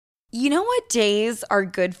You know what days are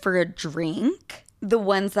good for a drink? The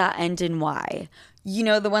ones that end in Y. You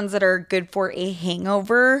know, the ones that are good for a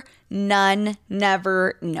hangover? None,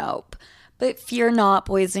 never, nope. But fear not,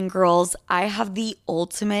 boys and girls, I have the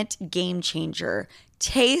ultimate game changer.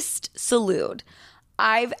 Taste Salud.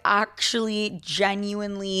 I've actually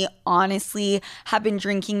genuinely, honestly, have been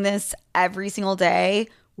drinking this every single day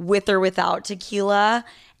with or without tequila.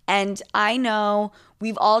 And I know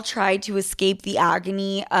we've all tried to escape the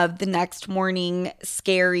agony of the next morning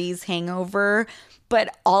scaries hangover,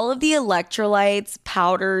 but all of the electrolytes,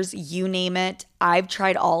 powders, you name it, I've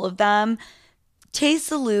tried all of them.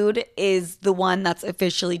 Taste Salud is the one that's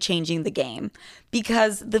officially changing the game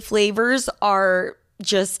because the flavors are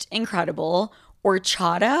just incredible.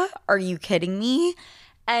 Horchata, are you kidding me?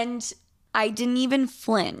 And I didn't even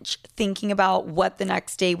flinch thinking about what the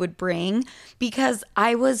next day would bring because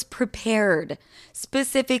I was prepared,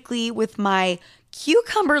 specifically with my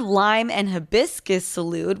cucumber, lime, and hibiscus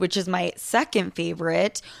salud, which is my second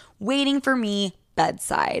favorite, waiting for me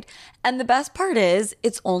bedside. And the best part is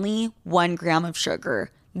it's only 1 gram of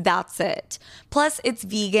sugar. That's it. Plus, it's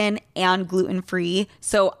vegan and gluten-free,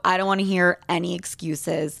 so I don't want to hear any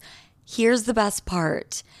excuses. Here's the best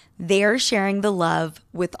part. They're sharing the love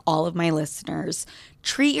with all of my listeners.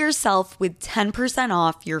 Treat yourself with 10%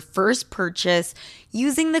 off your first purchase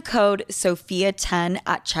using the code SOFIA10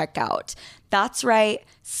 at checkout. That's right.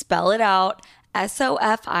 Spell it out.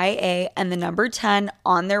 SOFIA and the number 10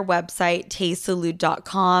 on their website,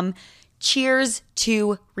 tastesalud.com. Cheers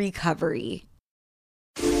to recovery.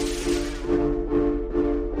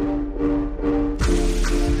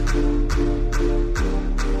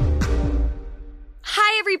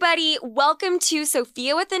 Hi, everybody. Welcome to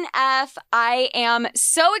Sophia with an F. I am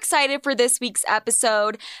so excited for this week's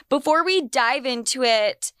episode. Before we dive into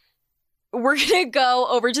it, we're going to go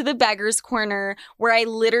over to the Beggar's Corner where I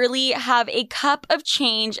literally have a cup of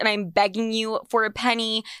change and I'm begging you for a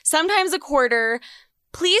penny, sometimes a quarter.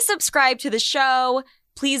 Please subscribe to the show.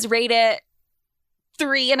 Please rate it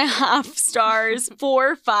 3.5 stars,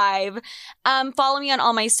 4, 5. Follow me on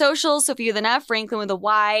all my socials, Sophia with an F, Franklin with a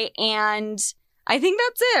Y, and I think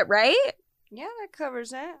that's it, right? Yeah, that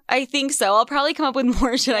covers it. I think so. I'll probably come up with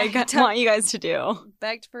more shit I want you guys to do.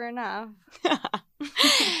 Begged for enough.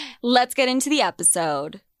 Let's get into the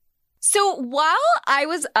episode. So while I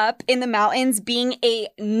was up in the mountains being a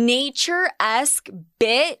nature-esque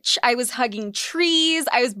bitch, I was hugging trees,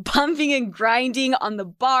 I was bumping and grinding on the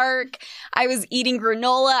bark, I was eating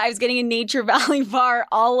granola, I was getting a Nature Valley bar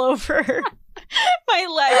all over my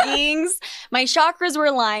leggings. My chakras were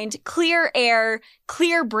aligned. Clear air,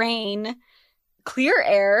 clear brain. Clear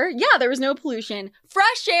air? Yeah, there was no pollution.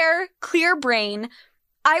 Fresh air, clear brain.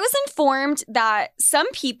 I was informed that some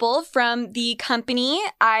people from the company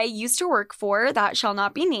I used to work for, that shall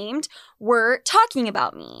not be named, were talking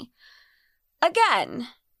about me. Again.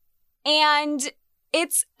 And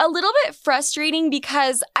it's a little bit frustrating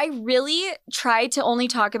because I really try to only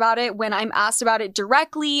talk about it when I'm asked about it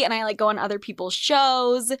directly and I go on other people's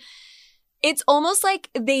shows. It's almost like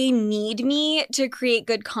they need me to create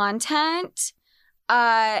good content.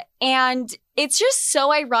 And it's just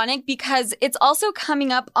so ironic because it's also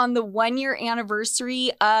coming up on the 1-year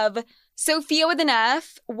anniversary of Sophia with an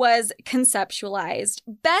F was conceptualized.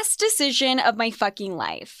 Best decision of my fucking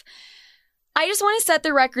life. I just want to set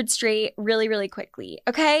the record straight really, really quickly,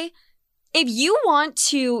 okay? If you want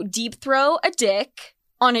to deep throw a dick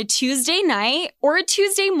on a Tuesday night or a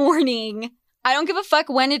Tuesday morning, I don't give a fuck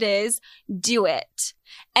when it is, do it.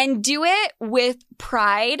 And do it with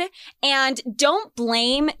pride, and don't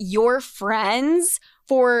blame your friends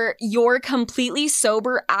for your completely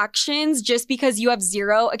sober actions just because you have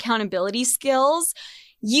zero accountability skills.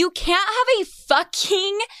 You can't have a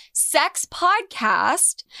fucking sex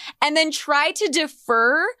podcast and then try to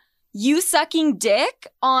defer you sucking dick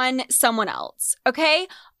on someone else, okay?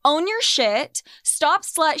 Own your shit. Stop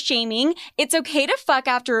slut shaming. It's okay to fuck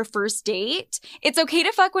after a first date. It's okay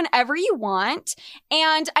to fuck whenever you want.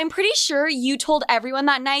 And I'm pretty sure you told everyone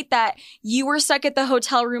that night that you were stuck at the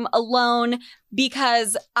hotel room alone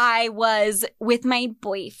because I was with my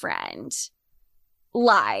boyfriend.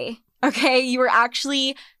 Lie. Okay? You were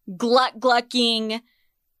actually glucking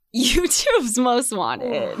YouTube's Most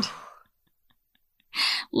Wanted.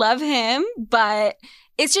 Love him, but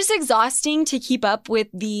it's just exhausting to keep up with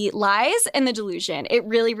the lies and the delusion. It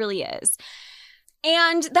really, really is.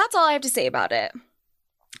 And that's all I have to say about it.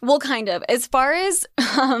 Well, kind of. As far as,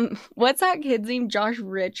 what's that kid's name? Josh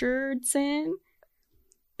Richardson?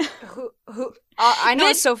 Who? I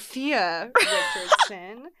know Sophia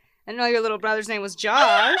Richardson. I know your little brother's name was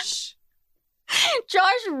Josh.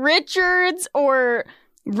 Josh Richards or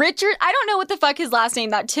Richard, I don't know what the fuck his last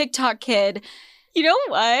name, that TikTok kid. You know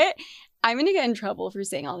what? I'm going to get in trouble for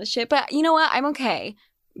saying all this shit, but you know what? I'm okay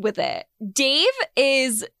with it. Dave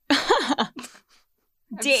is... I'm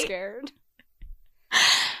scared.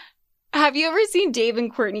 Have you ever seen Dave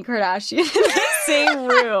and Kourtney Kardashian in the same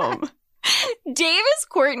room? Dave is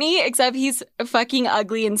Kourtney, except he's fucking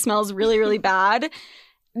ugly and smells really, really bad.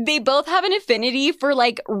 They both have an affinity for,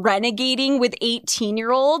 like, renegading with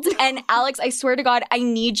 18-year-olds. And Alex, I swear to God, I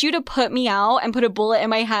need you to put me out and put a bullet in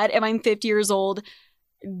my head if I'm 50 years old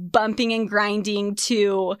bumping and grinding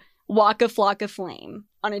to Waka Flocka Flame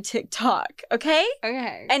on a TikTok, okay?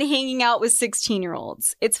 Okay. And hanging out with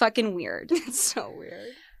 16-year-olds. It's fucking weird. It's so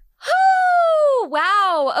weird. Oh,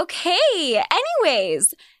 wow. Okay.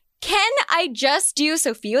 Anyways, can I just do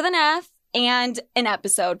Sophia with an F and an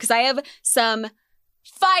episode? Because I have some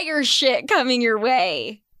fire shit coming your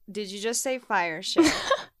way. Did you just say fire shit?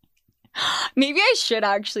 Maybe I should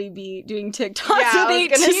actually be doing TikToks Yeah, I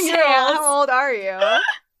with was gonna say, 18-year-olds. how old are you?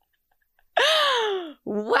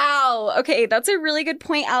 Wow. Okay, that's a really good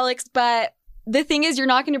point, Alex. But the thing is, you're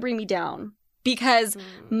not going to bring me down because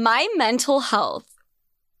my mental health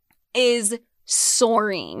is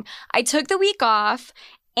soaring. I took the week off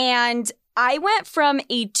and I went from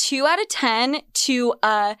a 2 out of 10 to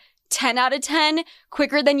a 10 out of 10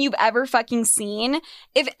 quicker than you've ever fucking seen.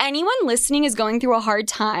 If anyone listening is going through a hard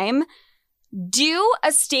time, do a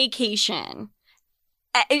staycation.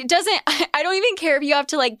 It doesn't, I don't even care if you have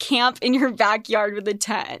to like camp in your backyard with a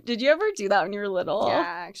tent. Did you ever do that when you were little? Yeah,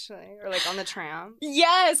 actually. Or like on the tram.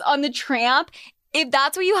 Yes, on the tramp. If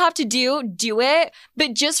that's what you have to do, do it.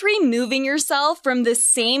 But just removing yourself from the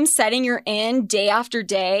same setting you're in day after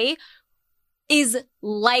day is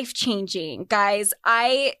life-changing, guys.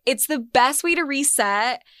 It's the best way to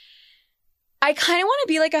reset. I kind of want to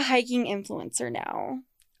be like a hiking influencer now.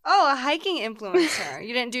 Oh, a hiking influencer.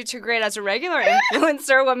 You didn't do too great as a regular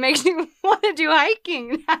influencer. What makes you want to do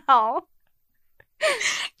hiking now?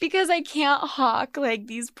 Because I can't hawk like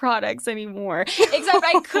these products anymore. Except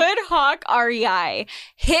I could hawk REI.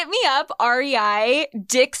 Hit me up, REI,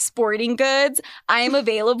 Dick's Sporting Goods. I am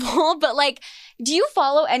available. But like, do you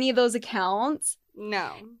follow any of those accounts?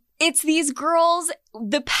 No. It's these girls,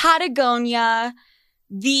 the Patagonia,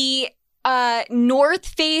 the North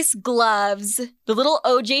Face gloves, the little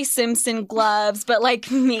OJ Simpson gloves, but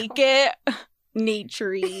like make it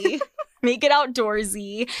nature-y, make it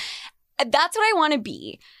outdoorsy. That's what I want to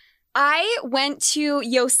be. I went to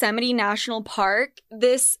Yosemite National Park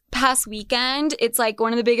this past weekend. It's like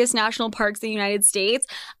one of the biggest national parks in the United States.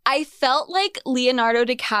 I felt like Leonardo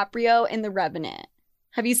DiCaprio in The Revenant.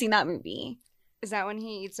 Have you seen that movie? Is that when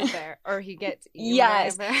he eats a bear? Or he gets eaten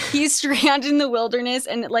Yes. by a bear? He's stranded in the wilderness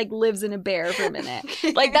and like lives in a bear for a minute.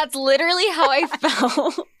 Like that's literally how I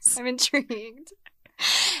felt. I'm intrigued.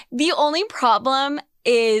 The only problem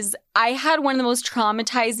is I had one of the most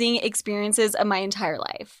traumatizing experiences of my entire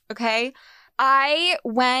life, okay? I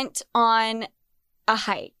went on a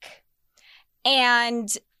hike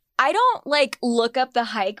and I don't like look up the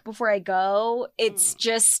hike before I go. It's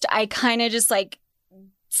just, I kind of just like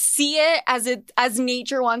see it as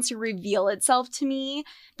nature wants to reveal itself to me.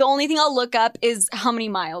 The only thing I'll look up is how many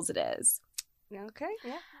miles it is. Okay,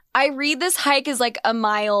 yeah. I read this hike is like a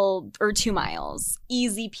mile or 2 miles.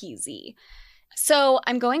 Easy peasy. So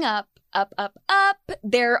I'm going up, up, up, up.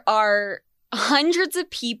 There are hundreds of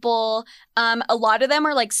people. A lot of them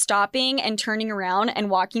are like stopping and turning around and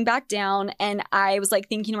walking back down. And I was like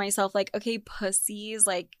thinking to myself, like, okay, pussies,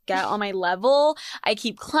 like get on my level. I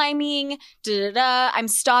keep climbing. I'm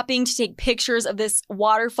stopping to take pictures of this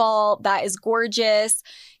waterfall that is gorgeous.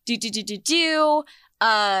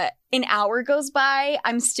 An hour goes by.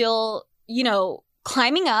 I'm still,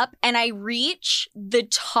 climbing up and I reach the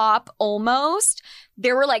top almost.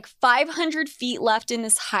 There were like 500 feet left in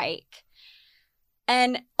this hike.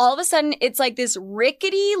 And all of a sudden, it's like this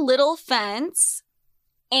rickety little fence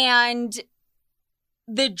and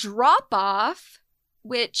the drop-off,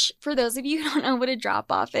 which for those of you who don't know what a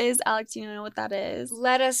drop-off is, Alex, you know what that is?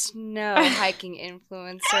 Let us know, hiking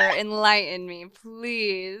influencer. Enlighten me,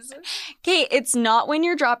 please. Okay, it's not when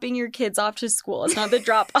you're dropping your kids off to school. It's not the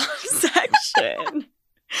drop-off section.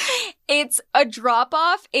 It's a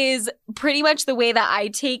drop-off is pretty much the way that I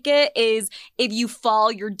take it is if you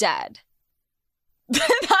fall, you're dead.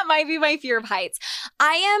 That might be my fear of heights.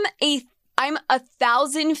 I'm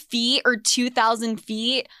 1,000 feet or 2,000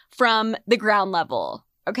 feet from the ground level.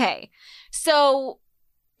 Okay. So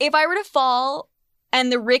if I were to fall and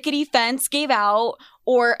the rickety fence gave out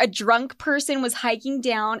or a drunk person was hiking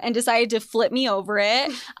down and decided to flip me over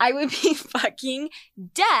it, I would be fucking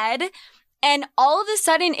dead. And all of a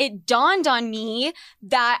sudden, it dawned on me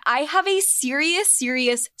that I have a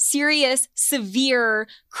serious, severe,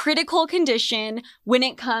 critical condition when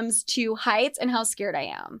it comes to heights and how scared I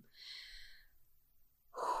am.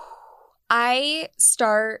 I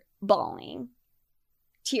start bawling.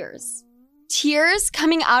 Tears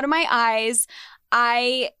coming out of my eyes.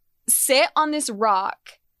 I sit on this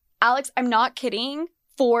rock. Alex, I'm not kidding.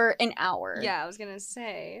 For an hour. Yeah, I was gonna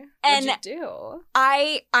say. And what'd you do?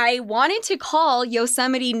 I wanted to call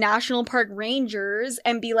Yosemite National Park Rangers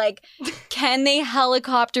and be like, can they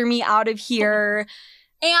helicopter me out of here?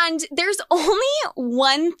 And there's only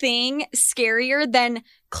one thing scarier than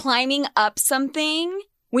climbing up something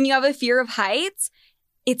when you have a fear of heights.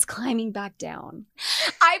 It's climbing back down.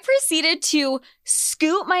 I proceeded to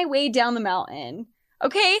scoot my way down the mountain.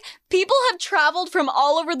 Okay? People have traveled from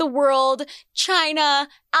all over the world, China,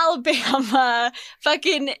 Alabama,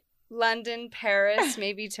 fucking London, Paris,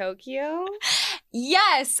 maybe Tokyo.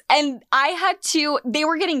 Yes. And they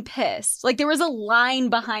were getting pissed. Like there was a line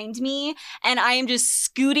behind me and I am just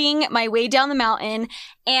scooting my way down the mountain.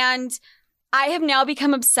 And I have now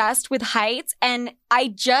become obsessed with heights and I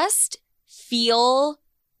just feel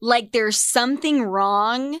like there's something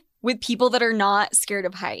wrong with people that are not scared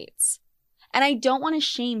of heights. And I don't want to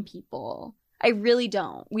shame people. I really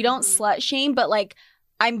don't. We don't slut shame, but like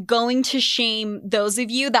I'm going to shame those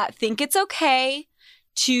of you that think it's okay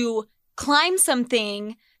to climb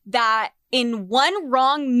something that in one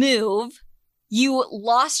wrong move, you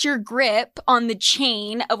lost your grip on the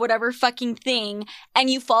chain of whatever fucking thing and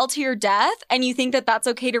you fall to your death and you think that that's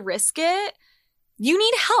okay to risk it. You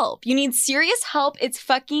need help. You need serious help. It's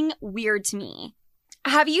fucking weird to me.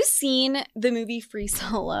 Have you seen the movie Free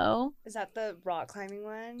Solo? Is that the rock climbing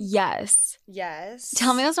one? Yes. Yes.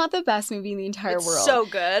 Tell me that's not the best movie in the entire world. It's so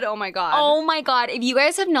good. Oh my God. Oh my God. If you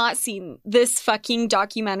guys have not seen this fucking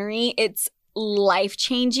documentary, it's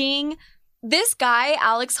life-changing. This guy,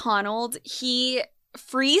 Alex Honnold, he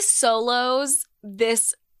free solos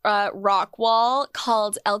this rock wall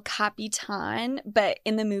called El Capitan, but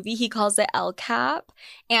in the movie he calls it El Cap,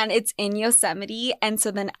 and it's in Yosemite, and so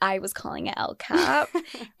then I was calling it El Cap.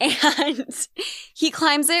 And he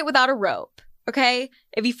climbs it without a rope, okay?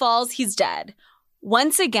 If he falls, he's dead.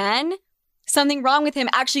 Once again, something wrong with him.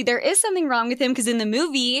 Actually, there is something wrong with him because in the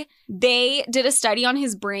movie, they did a study on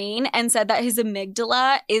his brain and said that his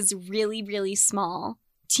amygdala is really, really small.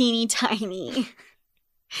 Teeny tiny.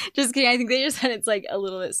 Just kidding. I think they just said it's like a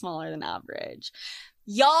little bit smaller than average.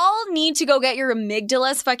 Y'all need to go get your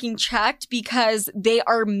amygdalas fucking checked because they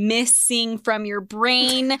are missing from your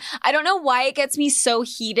brain. I don't know why it gets me so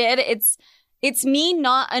heated. It's me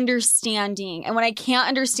not understanding. And when I can't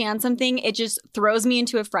understand something, it just throws me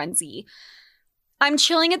into a frenzy. I'm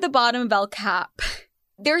chilling at the bottom of El Cap.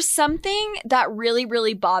 There's something that really,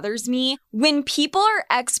 really bothers me when people are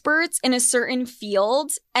experts in a certain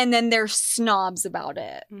field and then they're snobs about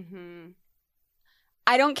it. Mm-hmm.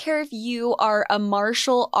 I don't care if you are a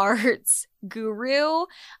martial arts guru.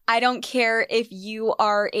 I don't care if you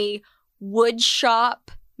are a wood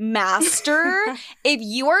shop master. If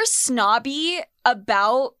you are snobby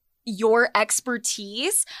about your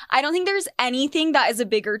expertise, I don't think there's anything that is a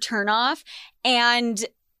bigger turnoff. And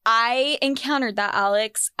I encountered that,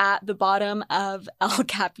 Alex, at the bottom of El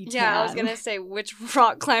Capitan. Yeah, I was going to say, which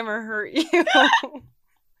rock climber hurt you?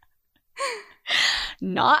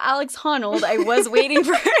 Not Alex Honnold. I was waiting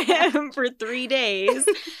for him for 3 days.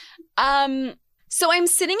 So I'm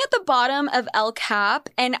sitting at the bottom of El Cap,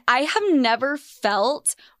 and I have never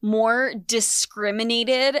felt more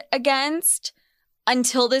discriminated against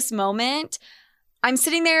until this moment. I'm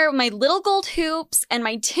sitting there with my little gold hoops and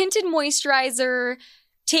my tinted moisturizer,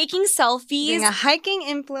 taking selfies. Being a hiking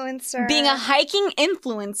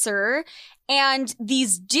influencer. And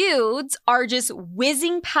these dudes are just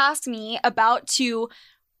whizzing past me, about to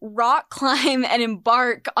rock climb and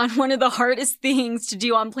embark on one of the hardest things to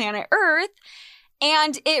do on planet Earth.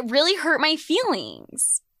 And it really hurt my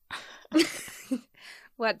feelings.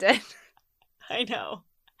 What did? I know.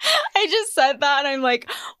 I just said that and I'm like,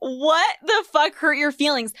 what the fuck hurt your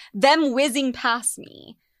feelings? Them whizzing past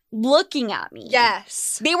me. Looking at me.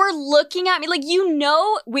 Yes. They were looking at me. Like, you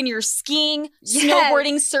know, when you're skiing,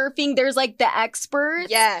 snowboarding, surfing, there's like the experts.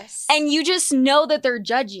 Yes. And you just know that they're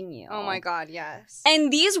judging you. Oh my God, yes.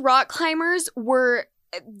 And these rock climbers were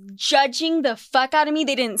judging the fuck out of me.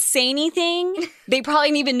 They didn't say anything. They probably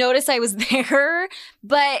didn't even notice I was there.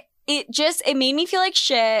 But it made me feel like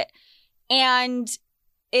shit. And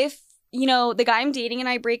if, you know, the guy I'm dating and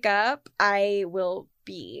I break up, I will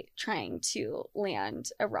be trying to land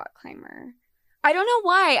a rock climber. I don't know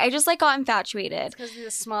why. I just got infatuated. It's because of the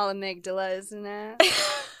small amygdala, isn't it?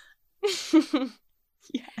 Yes.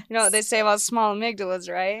 You know what they say about small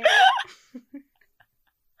amygdalas, right?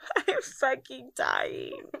 I'm fucking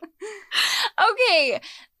dying. Okay,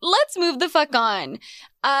 let's move the fuck on.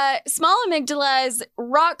 Small amygdalas,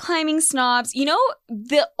 rock climbing snobs. You know,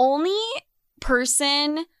 the only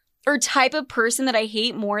person or type of person that I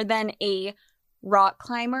hate more than a rock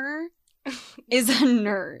climber is a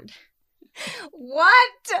nerd.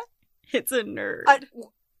 What? It's a nerd.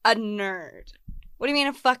 A nerd. What do you mean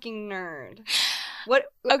a fucking nerd? What?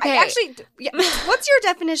 Okay. What's your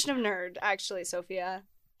definition of nerd, actually, Sophia?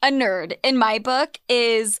 A nerd, in my book,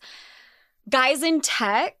 is guys in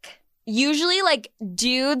tech, usually like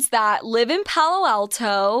dudes that live in Palo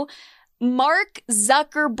Alto, Mark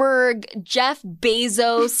Zuckerberg, Jeff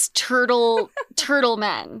Bezos, turtle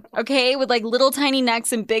men, okay? With like little tiny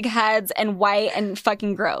necks and big heads and white and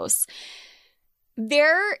fucking gross.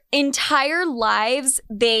 Their entire lives,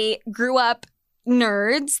 they grew up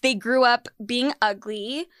nerds. They grew up being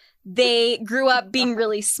ugly. They grew up being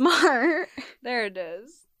really smart. There it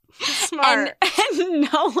is. Smart. And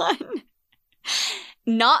no one,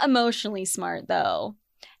 not emotionally smart though.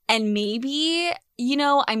 And maybe, you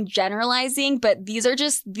know, I'm generalizing, but these are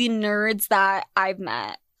just the nerds that I've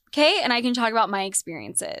met. Okay. And I can talk about my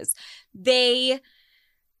experiences. They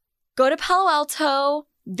go to Palo Alto.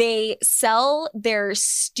 They sell their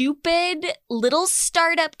stupid little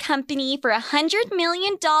startup company for $100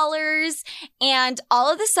 million. And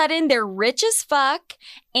all of a sudden they're rich as fuck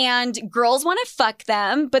and girls want to fuck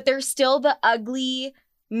them, but they're still the ugly,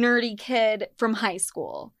 nerdy kid from high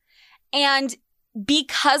school. And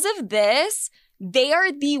because of this, they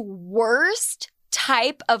are the worst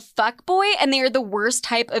type of fuckboy and they are the worst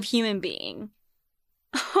type of human being.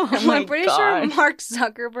 Oh I'm pretty sure Mark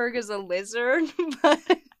Zuckerberg is a lizard, but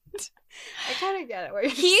I kind of get it. What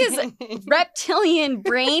you're saying. Reptilian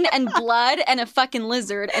brain and blood and a fucking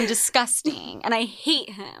lizard and disgusting. And I hate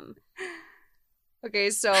him. Okay,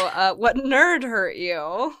 so what nerd hurt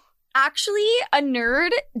you? Actually, a nerd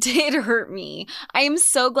did hurt me. I am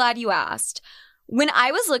so glad you asked. When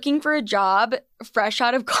I was looking for a job fresh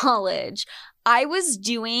out of college, I was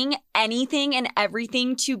doing anything and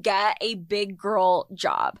everything to get a big girl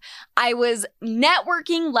job. I was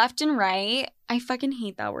networking left and right. I fucking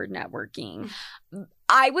hate that word, networking.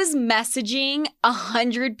 I was messaging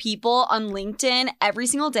 100 people on LinkedIn every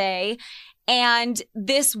single day. And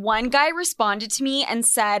this one guy responded to me and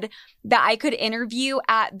said that I could interview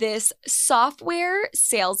at this software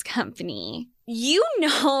sales company. You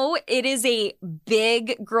know it is a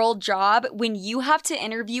big girl job when you have to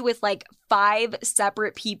interview with like 5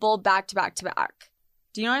 separate people back to back to back.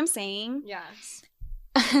 Do you know what I'm saying? Yes.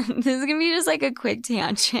 This is going to be just like a quick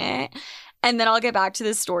tangent. And then I'll get back to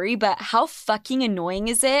this story. But how fucking annoying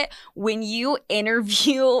is it when you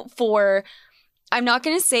interview for, I'm not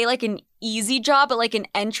going to say like an easy job, but like an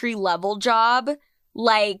entry level job,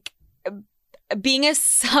 like being a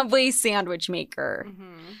Subway sandwich maker.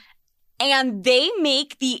 Mm-hmm. And they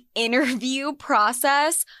make the interview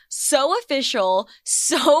process so official,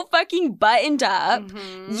 so fucking buttoned up.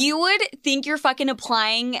 Mm-hmm. You would think you're fucking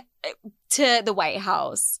applying to the White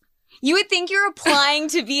House. You would think you're applying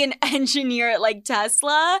to be an engineer at like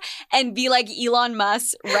Tesla and be like Elon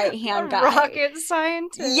Musk's right-hand guy. Rocket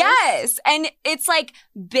scientist. Yes. And it's like,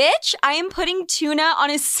 bitch, I am putting tuna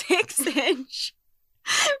on a 6-inch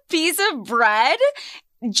piece of bread.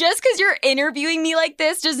 Just because you're interviewing me like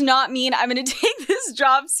this does not mean I'm going to take this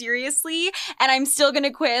job seriously and I'm still going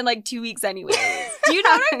to quit in like 2 weeks anyways. Do you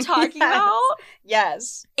know what I'm talking about?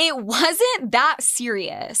 Yes. It wasn't that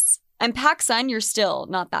serious. And PacSun, you're still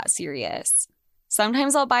not that serious.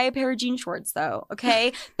 Sometimes I'll buy a pair of jean shorts though,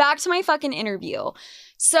 okay? Back to my fucking interview.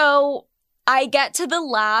 So I get to the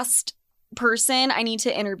last person I need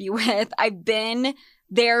to interview with. I've been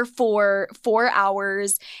there for 4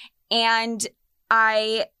 hours and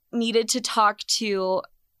I needed to talk to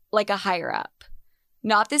like a higher up,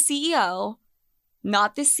 not the CEO,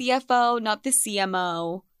 not the CFO, not the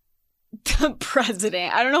CMO, the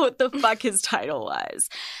president. I don't know what the fuck his title was.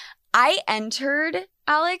 I entered,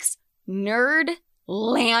 Alex,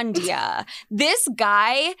 Nerdlandia. This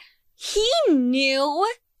guy, he knew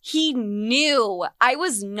I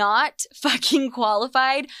was not fucking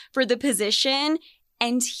qualified for the position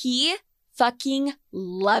and he fucking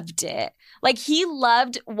loved it. Like, he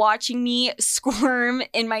loved watching me squirm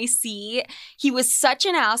in my seat. He was such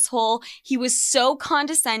an asshole. He was so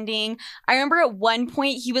condescending. I remember at one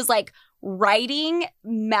point he was like writing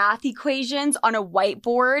math equations on a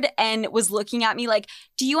whiteboard and was looking at me like,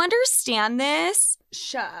 do you understand this?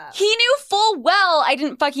 Shut up. He knew full well I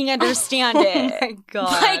didn't fucking understand it. Oh my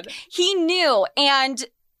God. Like, he knew. And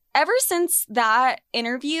ever since that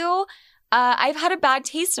interview, I've had a bad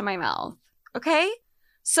taste in my mouth. Okay?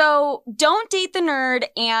 So don't date the nerd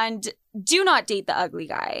and do not date the ugly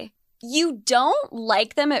guy. You don't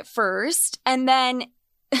like them at first, and then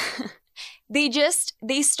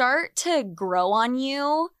they start to grow on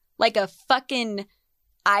you like a fucking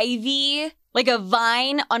ivy, like a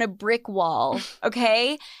vine on a brick wall,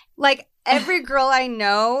 okay? Like, every girl I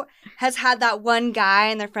know has had that one guy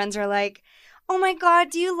and their friends are like, oh my God,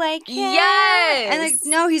 do you like him? Yes! And like,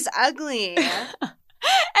 no, he's ugly.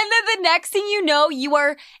 And then the next thing you know, you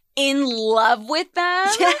are in love with them.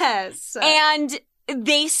 Yes. And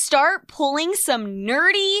they start pulling some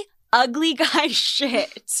nerdy, ugly guy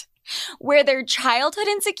shit where their childhood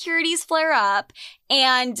insecurities flare up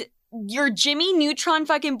and your Jimmy Neutron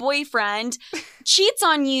fucking boyfriend cheats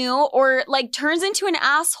on you or like turns into an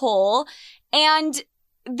asshole. And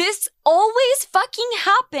this always fucking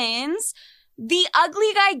happens. The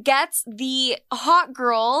ugly guy gets the hot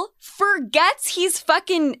girl, forgets he's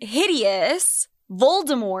fucking hideous,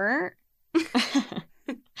 Voldemort,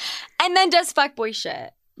 and then does fuckboy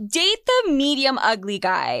shit. Date the medium ugly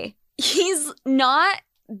guy. He's not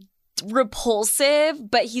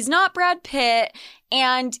repulsive, but he's not Brad Pitt,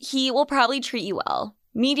 and he will probably treat you well.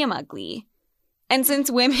 Medium ugly. And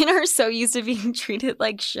since women are so used to being treated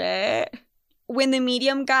like shit, when the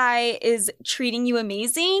medium guy is treating you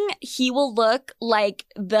amazing, he will look like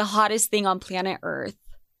the hottest thing on planet Earth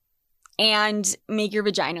and make your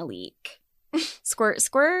vagina leak. Squirt,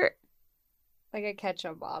 squirt. Like a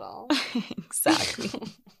ketchup bottle. Exactly.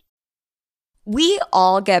 We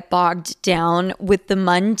all get bogged down with the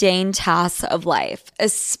mundane tasks of life,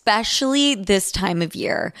 especially this time of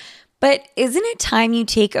year. But isn't it time you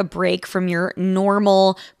take a break from your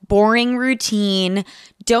normal, boring routine?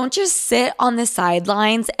 Don't just sit on the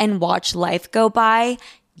sidelines and watch life go by.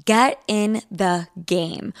 Get in the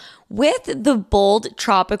game with the bold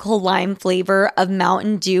tropical lime flavor of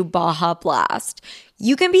Mountain Dew Baja Blast.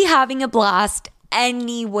 You can be having a blast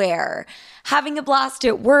anywhere. Having a blast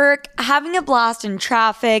at work, having a blast in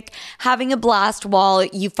traffic, having a blast while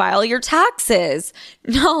you file your taxes.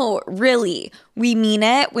 No, really, we mean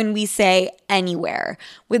it when we say anywhere.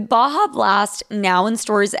 With Baja Blast now in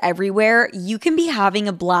stores everywhere, you can be having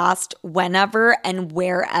a blast whenever and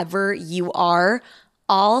wherever you are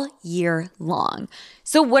all year long.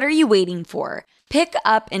 So what are you waiting for? Pick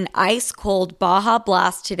up an ice-cold Baja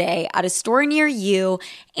Blast today at a store near you,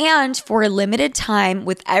 and for a limited time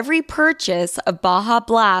with every purchase of Baja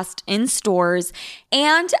Blast in stores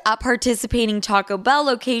and at participating Taco Bell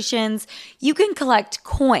locations, you can collect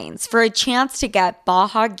coins for a chance to get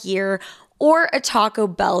Baja gear or a Taco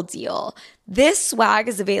Bell deal. This swag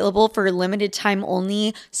is available for a limited time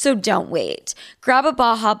only, so don't wait. Grab a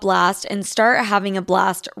Baja Blast and start having a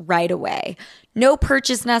blast right away. No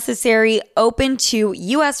purchase necessary, open to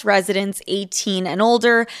U.S. residents 18 and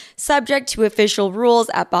older, subject to official rules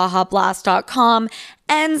at BajaBlast.com,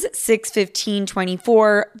 ends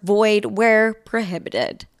 6/15/24, void where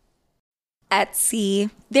prohibited. Etsy.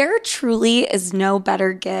 There truly is no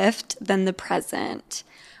better gift than the present,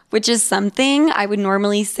 which is something I would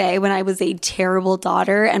normally say when I was a terrible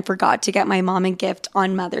daughter and forgot to get my mom a gift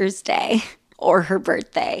on Mother's Day or her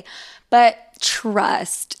birthday. But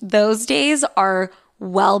trust, those days are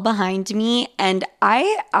well behind me, and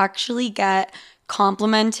I actually get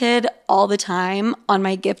complimented all the time on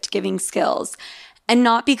my gift giving skills. And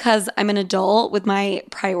not because I'm an adult with my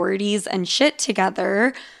priorities and shit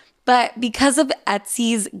together, but because of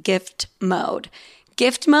Etsy's gift mode.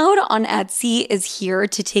 Gift mode on Etsy is here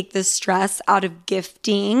to take the stress out of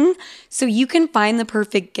gifting so you can find the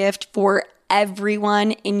perfect gift for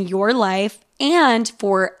everyone in your life and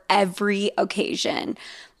for every occasion.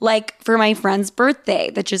 Like for my friend's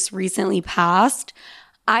birthday that just recently passed,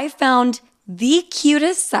 I found the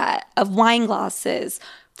cutest set of wine glasses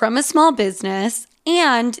from a small business,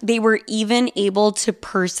 and they were even able to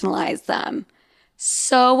personalize them.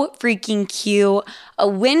 So freaking cute. A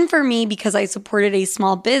win for me because I supported a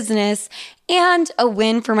small business, and a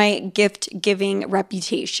win for my gift giving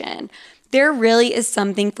reputation. There really is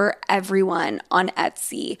something for everyone on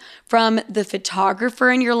Etsy. From the photographer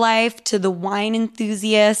in your life to the wine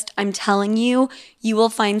enthusiast, I'm telling you, you will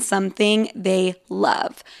find something they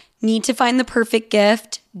love. Need to find the perfect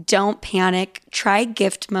gift? Don't panic. Try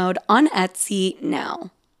gift mode on Etsy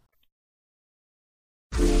now.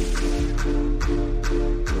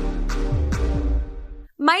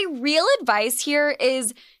 My real advice here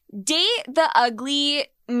is date the ugly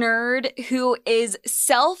nerd who is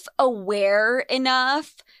self-aware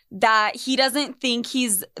enough that he doesn't think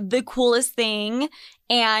he's the coolest thing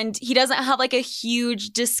and he doesn't have like a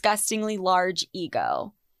huge, disgustingly large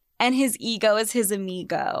ego. and his ego is his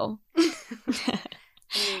amigo. Amigos.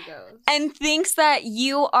 And thinks that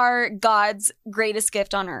you are God's greatest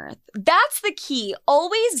gift on earth. That's the key.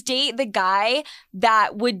 Always date the guy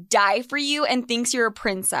that would die for you and thinks you're a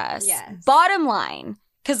princess. Yes. Bottom line.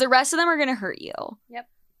 Because the rest of them are going to hurt you. Yep.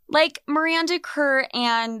 Like Miranda Kerr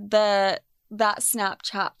and that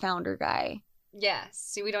Snapchat founder guy. Yes.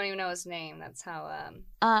 See, we don't even know his name. That's how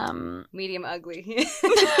medium ugly he is.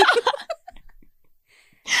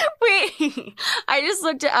 Wait. I just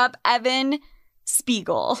looked it up. Evan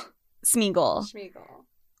Smeagol.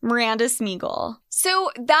 Miranda Smeagol. So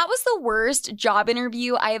that was the worst job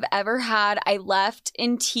interview I have ever had. I left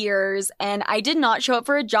in tears and I did not show up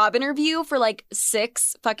for a job interview for like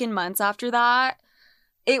 6 fucking months after that.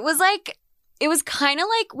 It was kind of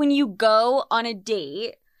like when you go on a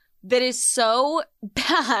date that is so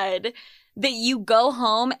bad that you go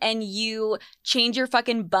home and you change your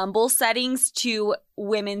fucking Bumble settings to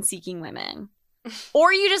women seeking women.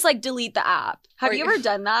 Or you just like delete the app. Have you ever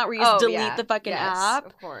done that where you just delete the fucking app?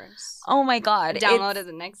 Of course. Oh my God. Download it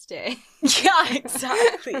the next day. Yeah,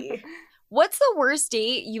 exactly. What's the worst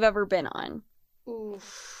date you've ever been on?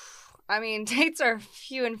 Oof. I mean, dates are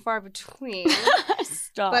few and far between.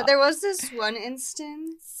 Stop. But there was this one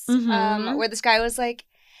instance where this guy was like,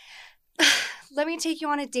 let me take you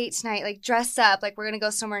on a date tonight. Like, dress up. Like, we're going to go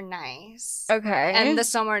somewhere nice. Okay. And the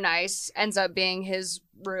somewhere nice ends up being his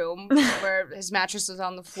room where his mattress is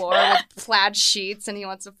on the floor with plaid sheets and he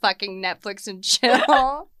wants to fucking Netflix and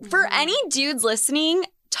chill. For any dudes listening,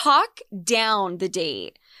 talk down the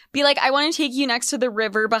date. Be like, I want to take you next to the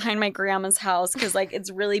river behind my grandma's house because, like,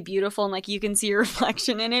 it's really beautiful and, like, you can see your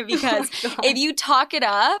reflection in it. Because if you talk it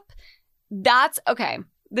up, that's okay.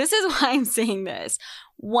 This is why I'm saying this.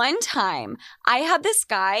 One time, I had this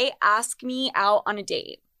guy ask me out on a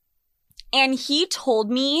date. And he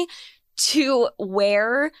told me to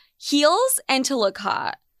wear heels and to look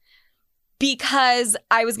hot because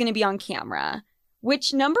I was going to be on camera.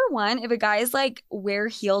 Which, number one, if a guy is like, wear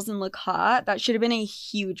heels and look hot, that should have been a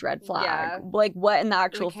huge red flag. Yeah. Like, what in the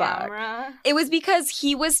actual fuck? It was because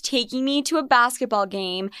he was taking me to a basketball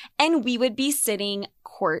game and we would be sitting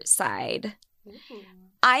courtside. Ooh.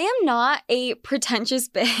 I am not a pretentious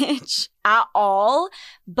bitch at all,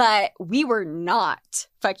 but we were not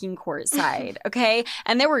fucking courtside, okay?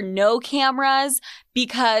 And there were no cameras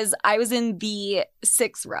because I was in the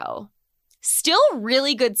 6th row. Still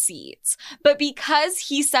really good seats. But because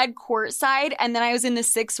he said courtside and then I was in the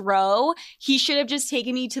 6th row, he should have just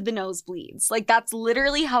taken me to the nosebleeds. Like, that's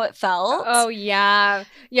literally how it felt. Oh, yeah.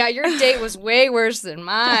 Yeah, your date was way worse than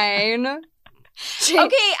mine.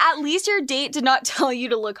 Okay, at least your date did not tell you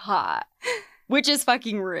to look hot, which is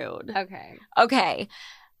fucking rude. Okay.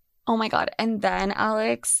 Oh my God. And then,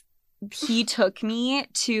 Alex, he took me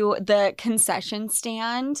to the concession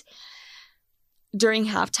stand during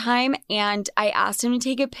halftime and I asked him to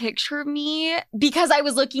take a picture of me because I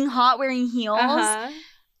was looking hot wearing heels.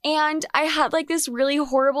 And I had like this really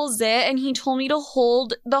horrible zit and he told me to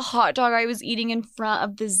hold the hot dog I was eating in front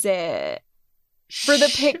of the zit for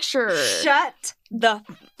the picture. Shut the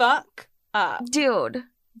fuck up. Dude,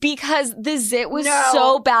 because the zit was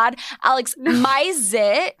so bad. Alex, my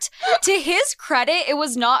zit, to his credit, it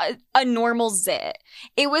was not a normal zit.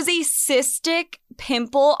 It was a cystic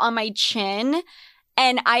pimple on my chin.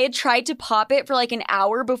 And I had tried to pop it for like an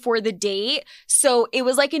hour before the date. So it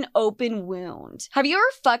was like an open wound. Have you ever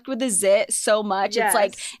fucked with a zit so much? Yes. It's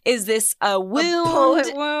like, is this a wound? A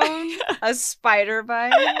bullet wound? A spider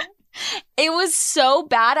bite? It was so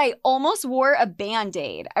bad. I almost wore a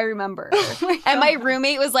Band-Aid. I remember. And my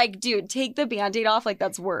roommate was like, dude, take the Band-Aid off. Like,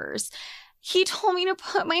 that's worse. He told me to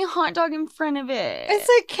put my hot dog in front of it. It's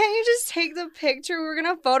like, can't you just take the picture? We're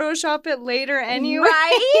going to Photoshop it later anyway.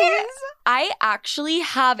 Right? I actually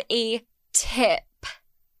have a tip.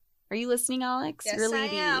 Are you listening, Alex? Yes, Your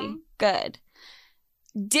lady. I am. Good.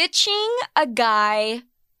 Ditching a guy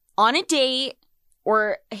on a date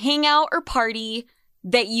or hangout or party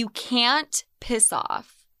that you can't piss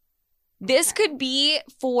off. This could be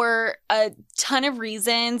for a ton of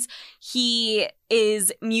reasons. He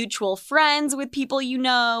is mutual friends with people you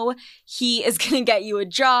know. He is going to get you a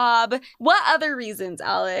job. What other reasons,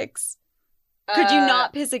 Alex? Could you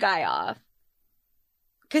not piss a guy off?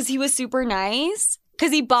 Because he was super nice?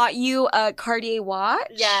 Because he bought you a Cartier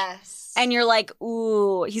watch? Yes. And you're like,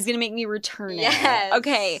 ooh, he's going to make me return it. Yes.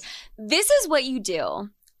 Okay, this is what you do.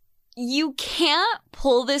 You can't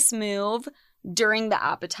pull this move during the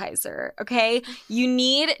appetizer, okay? You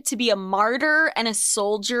need to be a martyr and a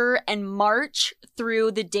soldier and march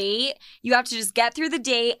through the date. You have to just get through the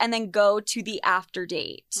date and then go to the after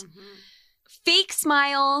date. Mm-hmm. Fake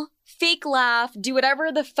smile, fake laugh, do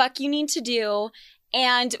whatever the fuck you need to do.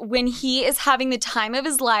 And when he is having the time of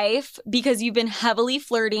his life because you've been heavily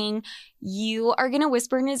flirting, you are going to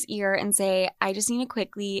whisper in his ear and say, I just need to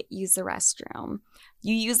quickly use the restroom.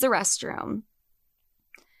 You use the restroom.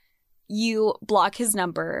 You block his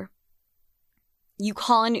number. You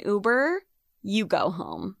call an Uber. You go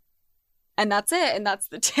home. And that's it. And that's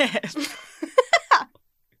the tip.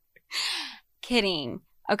 Kidding.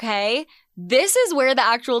 Okay? This is where the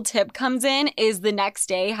actual tip comes in, is the next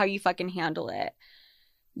day, how you fucking handle it.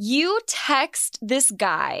 You text this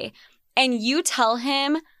guy and you tell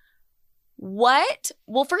him what?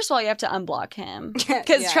 Well, first of all, you have to unblock him.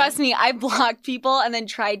 Because trust me, I blocked people and then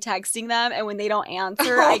tried texting them. And when they don't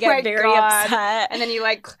answer, I get very upset. And then you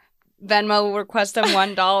like Venmo request them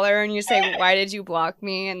 $1 and you say, why did you block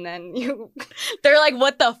me? And then they're like,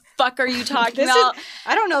 what the fuck are you talking about?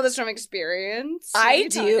 I don't know this from experience. I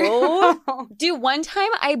do. Dude, one time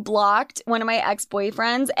I blocked one of my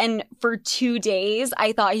ex-boyfriends and for 2 days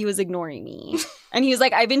I thought he was ignoring me. And he was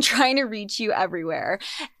like, I've been trying to reach you everywhere.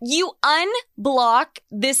 You unblock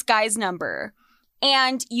this guy's number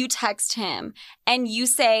and you text him and you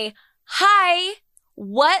say, hi,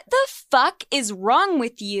 what the fuck is wrong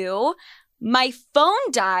with you? My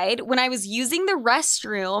phone died when I was using the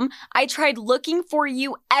restroom. I tried looking for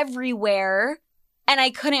you everywhere and I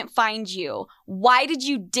couldn't find you. Why did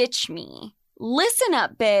you ditch me? Listen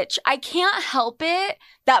up, bitch. I can't help it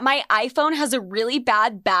that my iPhone has a really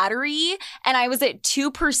bad battery and I was at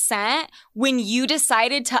 2% when you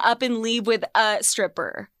decided to up and leave with a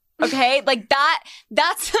stripper. Okay? Like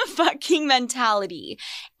that's the fucking mentality.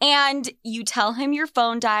 And you tell him your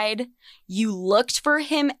phone died. You looked for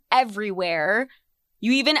him everywhere.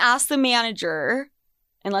 You even asked the manager.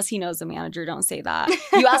 Unless he knows the manager, don't say that.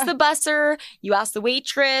 You ask the busser, you ask the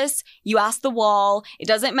waitress, you ask the wall. It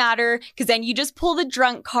doesn't matter because then you just pull the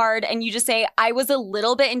drunk card and you just say, I was a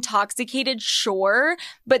little bit intoxicated, sure,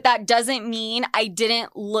 but that doesn't mean I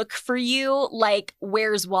didn't look for you like,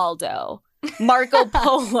 where's Waldo? Marco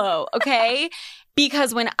Polo, okay?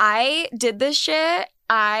 Because when I did this shit,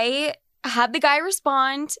 I had the guy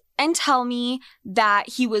respond and tell me that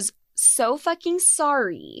he was so fucking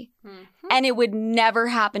sorry and it would never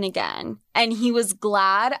happen again. And he was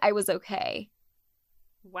glad I was okay.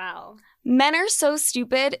 Wow. Men are so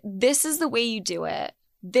stupid. This is the way you do it.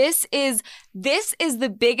 This is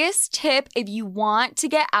the biggest tip if you want to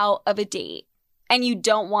get out of a date and you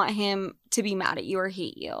don't want him to be mad at you or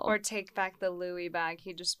hate you. Or take back the Louis bag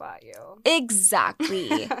he just bought you.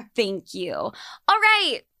 Exactly. Thank you. All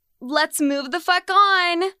right. Let's move the fuck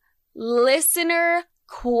on. Listener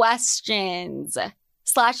questions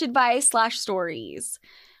 /advice/stories.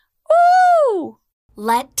 Ooh!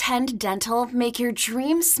 Let Tend Dental make your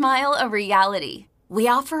dream smile a reality. We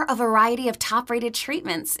offer a variety of top-rated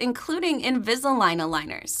treatments, including Invisalign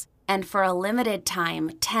aligners. And for a limited time,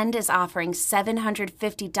 Tend is offering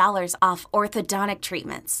 $750 off orthodontic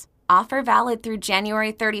treatments. Offer valid through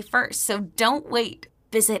January 31st, so don't wait.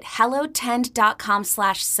 Visit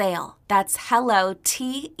hellotend.com/sale. That's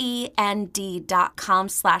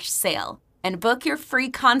hellotend.com/sale. And book your free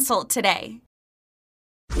consult today.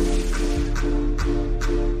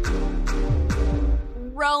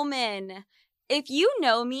 Roman. If you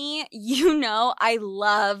know me, you know I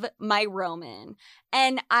love my Roman.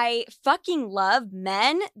 And I fucking love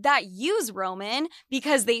men that use Roman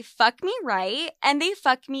because they fuck me right and they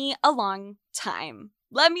fuck me a long time.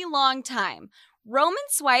 Love me long time. Roman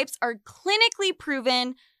swipes are clinically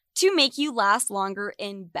proven to make you last longer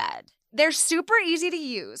in bed. They're super easy to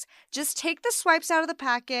use. Just take the swipes out of the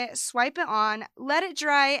packet, swipe it on, let it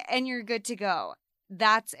dry, and you're good to go.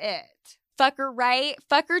 That's it. Fuck her right,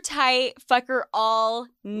 fuck her tight, fuck her all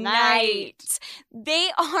night. They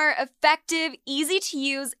are effective, easy to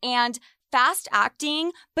use, and fast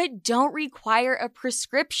acting, but don't require a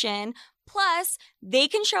prescription. Plus, they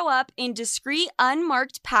can show up in discreet,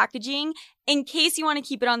 unmarked packaging in case you want to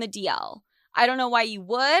keep it on the DL. I don't know why you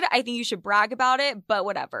would. I think you should brag about it, but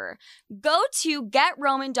whatever. Go to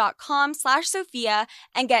GetRoman.com/Sophia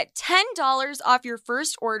and get $10 off your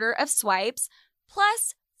first order of swipes,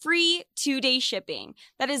 plus free 2-day shipping.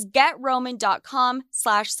 That is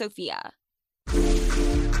GetRoman.com/Sophia.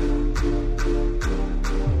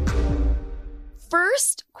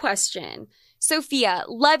 First question. Sophia,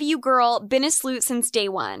 love you, girl. Been a sleut since day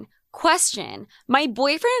one. Question. My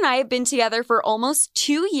boyfriend and I have been together for almost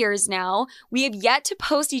 2 years now. We have yet to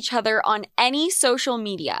post each other on any social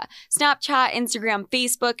media. Snapchat, Instagram,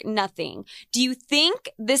 Facebook, nothing. Do you think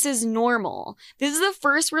this is normal? This is the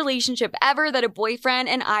first relationship ever that a boyfriend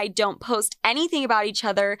and I don't post anything about each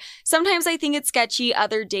other. Sometimes I think it's sketchy.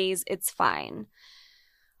 Other days it's fine.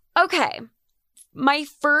 Okay. My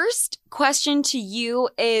first question to you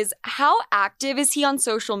is, how active is he on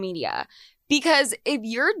social media? Because if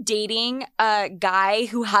you're dating a guy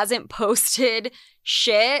who hasn't posted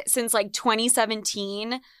shit since like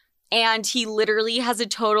 2017 and he literally has a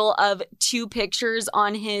total of 2 pictures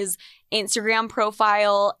on his Instagram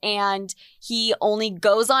profile and he only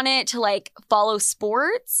goes on it to like follow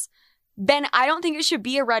sports, then I don't think it should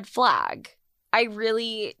be a red flag. I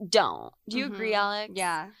really don't. Do you agree, Alex?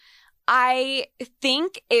 Yeah. I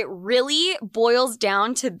think it really boils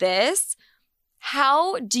down to this.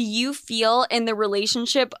 How do you feel in the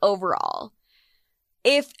relationship overall?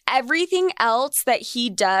 If everything else that he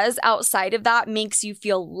does outside of that makes you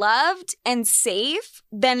feel loved and safe,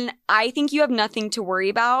 then I think you have nothing to worry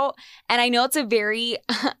about. And I know it's a very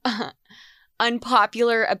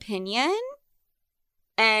unpopular opinion.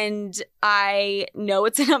 And I know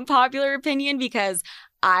it's an unpopular opinion because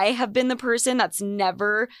I have been the person that's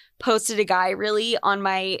never posted a guy really on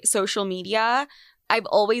my social media. I've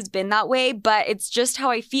always been that way, but it's just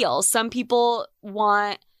how I feel. Some people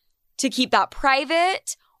want to keep that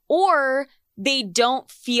private, or they don't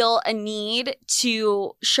feel a need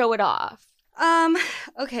to show it off.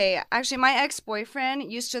 Okay. Actually, my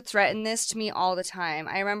ex-boyfriend used to threaten this to me all the time.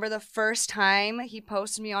 I remember the first time he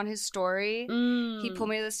posted me on his story, he pulled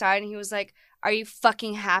me to the side and he was like, "Are you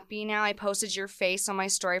fucking happy now? I posted your face on my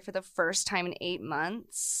story for the first time in 8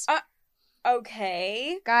 months."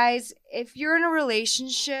 Okay. Guys, if you're in a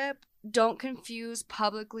relationship, don't confuse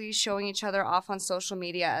publicly showing each other off on social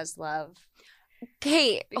media as love.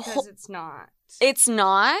 Okay. Because it's not. It's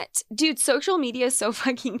not. Dude, social media is so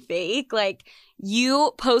fucking fake. Like,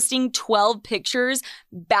 you posting 12 pictures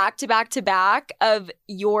back to back to back of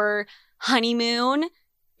your honeymoon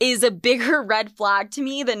is a bigger red flag to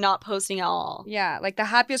me than not posting at all. Yeah, like the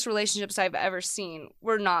happiest relationships I've ever seen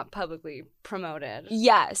were not publicly promoted.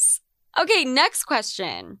 Yes. Okay, next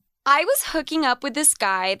question. I was hooking up with this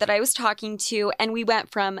guy that I was talking to, and we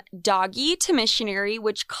went from doggy to missionary,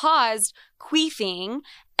 which caused queefing.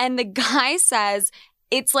 And the guy says,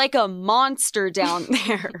 it's like a monster down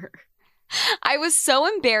there. I was so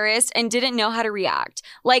embarrassed and didn't know how to react.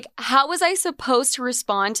 Like, how was I supposed to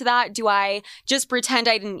respond to that? Do I just pretend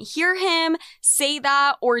I didn't hear him say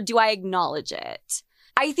that, or do I acknowledge it?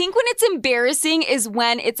 I think when it's embarrassing is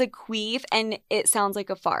when it's a queef and it sounds like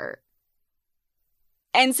a fart.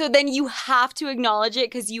 And so then you have to acknowledge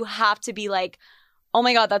it because you have to be like, oh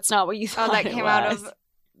my God, that's not what you thought. Oh, that came out of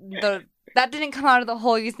that didn't come out of the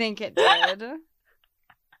hole you think it did. No,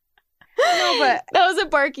 but that was a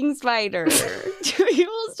barking spider. Do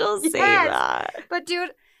people still say that? But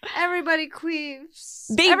dude, everybody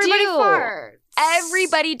queefs. Everybody farts.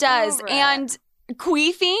 Everybody does. And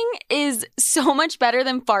queefing is so much better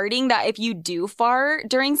than farting that if you do fart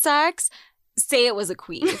during sex, say it was a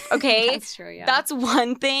queef, okay? That's true, yeah. That's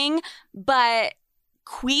one thing. But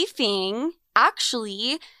queefing,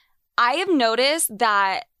 actually, I have noticed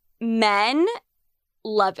that men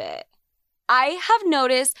love it. I have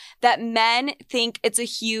noticed that men think it's a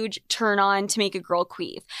huge turn on to make a girl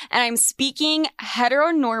queef. And I'm speaking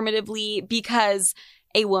heteronormatively because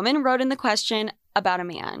a woman wrote in the question about a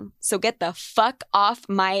man. So get the fuck off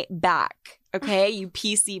my back, okay? You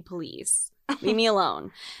PC police. Leave me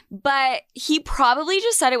alone. But he probably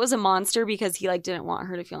just said it was a monster because he didn't want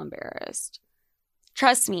her to feel embarrassed.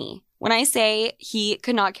 Trust me, when I say he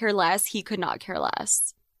could not care less, he could not care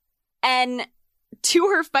less. And to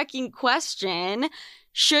her fucking question,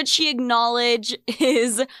 should she acknowledge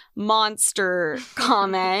his monster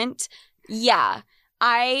comment? Yeah,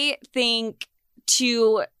 I think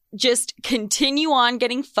to just continue on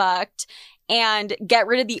getting fucked and get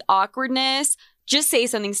rid of the awkwardness, just say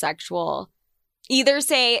something sexual. Either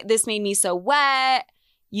say, this made me so wet,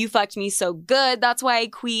 you fucked me so good, that's why I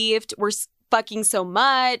queefed, we're fucking so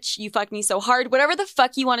much, you fucked me so hard, whatever the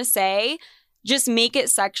fuck you want to say, just make it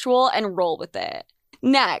sexual and roll with it.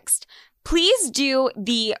 Next, please do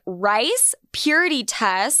the rice purity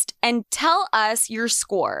test and tell us your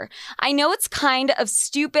score. I know it's kind of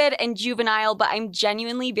stupid and juvenile, but I'm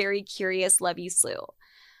genuinely very curious. Love you, Slew.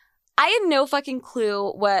 I had no fucking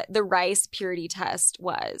clue what the rice purity test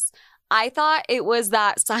was. I thought it was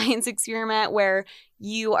that science experiment where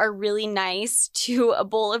you are really nice to a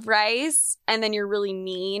bowl of rice and then you're really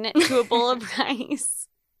mean to a bowl of rice.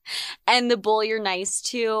 And the bowl you're nice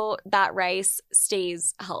to, that rice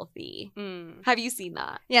stays healthy. Have you seen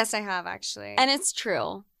that? Yes, I have, actually. And it's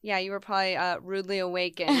true. Yeah, you were probably rudely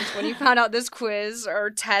awakened when you found out this quiz or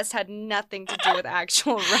test had nothing to do with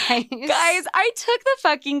actual rice. Guys, I took the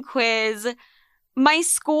fucking quiz. My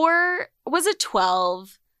score was a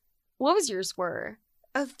 12. What was your score?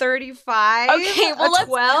 A 35? Okay, well, a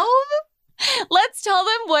 12? Let's tell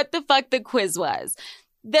them what the fuck the quiz was.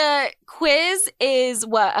 The quiz is,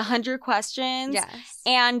 100 questions? Yes.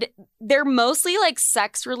 And they're mostly like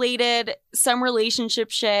sex related, some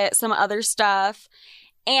relationship shit, some other stuff.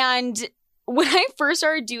 And when I first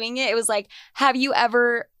started doing it, it was like, have you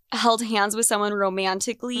ever held hands with someone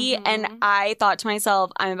romantically? Mm-hmm. And I thought to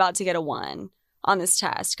myself, I'm about to get a 1 on this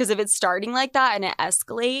test. Because if it's starting like that and it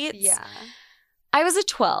escalates. Yeah. I was a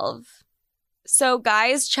 12. So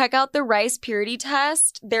guys, check out the Rice Purity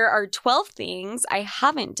Test. There are 12 things I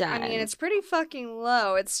haven't done. I mean, it's pretty fucking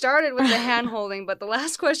low. It started with the hand holding, but the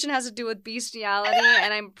last question has to do with bestiality,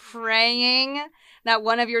 and I'm praying that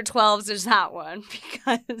one of your 12s is that one,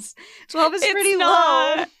 because 12 is pretty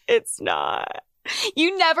low. It's not.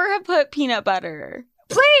 You never have put peanut butter.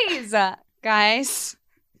 Please, guys.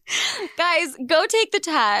 Guys, go take the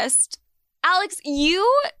test. Alex, you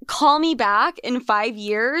call me back in 5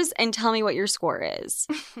 years and tell me what your score is.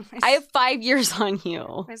 I have 5 years on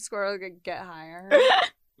you. My score will get higher.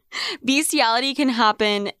 Bestiality can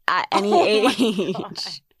happen at any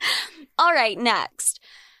age. All right, next.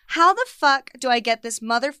 How the fuck do I get this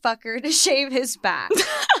motherfucker to shave his back?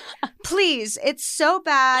 Please, it's so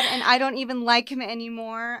bad and I don't even like him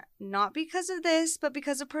anymore. Not because of this, but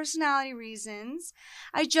because of personality reasons.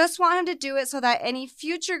 I just want him to do it so that any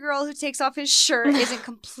future girl who takes off his shirt isn't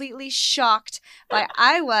completely shocked by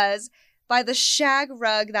the shag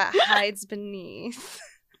rug that hides beneath.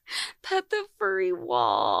 Pet the furry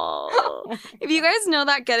wall. If you guys know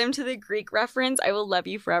that, get him to the Greek reference. I will love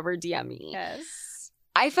you forever. DM me. Yes.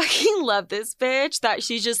 I fucking love this bitch that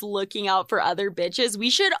she's just looking out for other bitches. We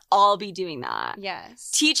should all be doing that.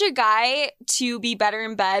 Yes. Teach a guy to be better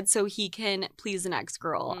in bed so he can please the next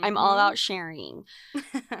girl. Mm-hmm. I'm all about sharing.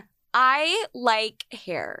 I like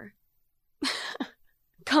hair.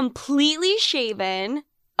 Completely shaven,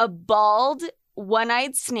 a bald,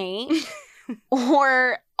 one-eyed snake,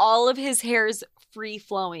 or all of his hair's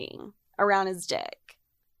free-flowing around his dick.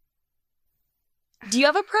 Do you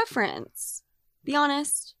have a preference? Be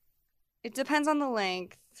honest. It depends on the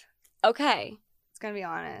length. Okay. It's gonna be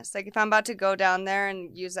honest. Like, if I'm about to go down there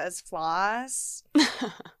and use it as floss,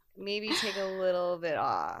 maybe take a little bit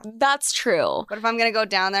off. That's true. But if I'm gonna go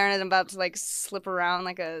down there and I'm about to, like, slip around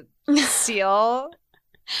like a seal,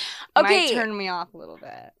 it might turn me off a little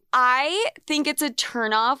bit. I think it's a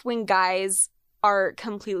turnoff when guys are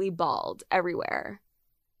completely bald everywhere.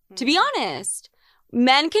 To be honest,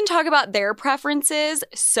 men can talk about their preferences,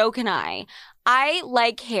 so can I. I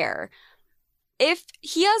like hair. If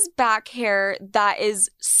he has back hair that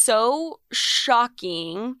is so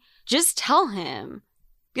shocking, just tell him.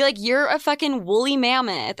 Be like, you're a fucking woolly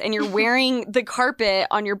mammoth and you're wearing the carpet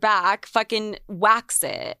on your back. Fucking wax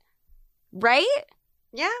it. Right?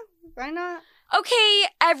 Yeah, why not? Okay,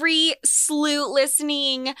 every slew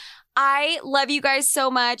listening. I love you guys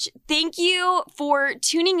so much. Thank you for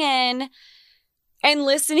tuning in and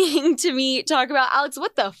listening to me talk about, Alex,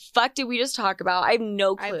 what the fuck did we just talk about? I have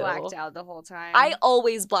no clue. I blacked out the whole time. I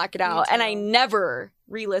always black it out, Me and I too. never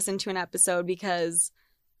re-listen to an episode because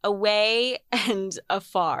away and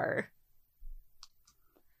afar.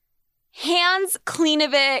 Hands clean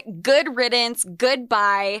of it, good riddance,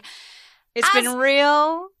 goodbye. It's been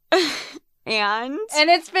real. And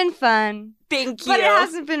it's been fun. thank you. But it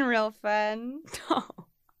hasn't been real fun.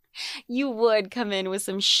 You would come in with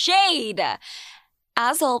some shade.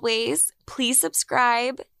 As always, please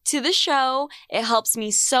subscribe to the show. It helps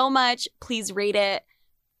me so much. Please rate it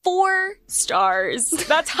 4 stars.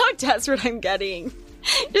 That's how desperate I'm getting.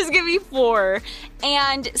 Just give me 4.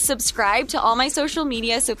 And subscribe to all my social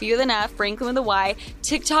media, Sophia with an F, Franklin with a Y.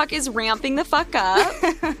 TikTok is ramping the fuck up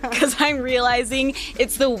because I'm realizing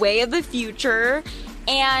it's the way of the future.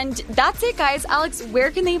 And that's it, guys. Alex, where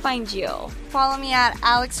can they find you? Follow me at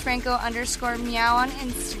AlexFranco_meow on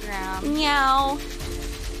Instagram. Meow.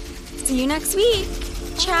 See you next week.